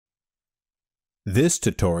This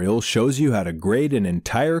tutorial shows you how to grade an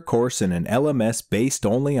entire course in an LMS based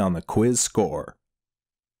only on the quiz score.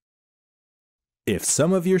 If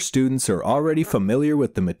some of your students are already familiar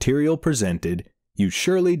with the material presented, you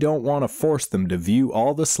surely don't want to force them to view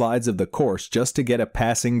all the slides of the course just to get a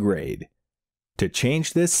passing grade. To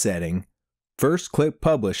change this setting, first click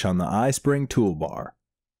Publish on the iSpring toolbar.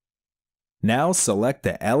 Now select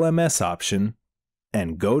the LMS option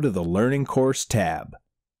and go to the Learning Course tab.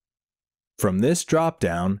 From this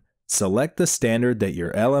drop-down, select the standard that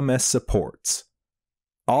your LMS supports.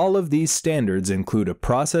 All of these standards include a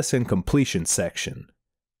process and completion section.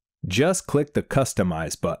 Just click the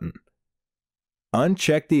Customize button.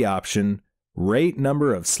 Uncheck the option Rate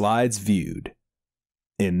Number of Slides Viewed.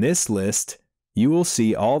 In this list, you will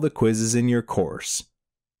see all the quizzes in your course.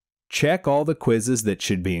 Check all the quizzes that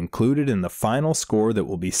should be included in the final score that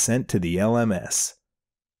will be sent to the LMS.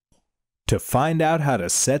 To find out how to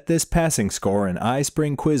set this passing score in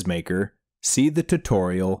iSpring Quizmaker, see the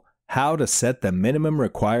tutorial How to Set the Minimum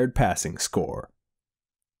Required Passing Score.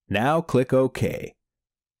 Now click OK.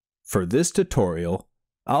 For this tutorial,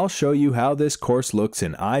 I'll show you how this course looks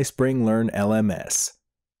in iSpring Learn LMS.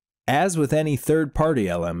 As with any third-party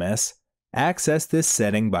LMS, access this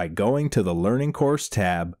setting by going to the Learning Course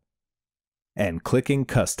tab and clicking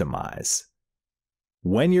Customize.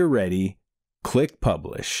 When you're ready, click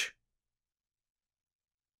Publish.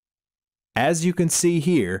 As you can see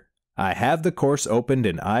here, I have the course opened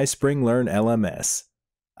in iSpring Learn LMS.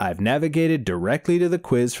 I've navigated directly to the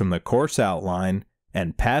quiz from the course outline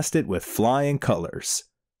and passed it with flying colors.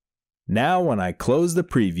 Now when I close the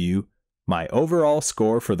preview, my overall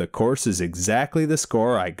score for the course is exactly the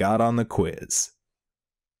score I got on the quiz.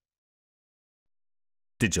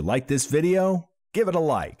 Did you like this video? Give it a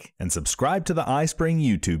like and subscribe to the iSpring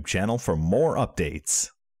YouTube channel for more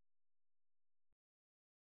updates.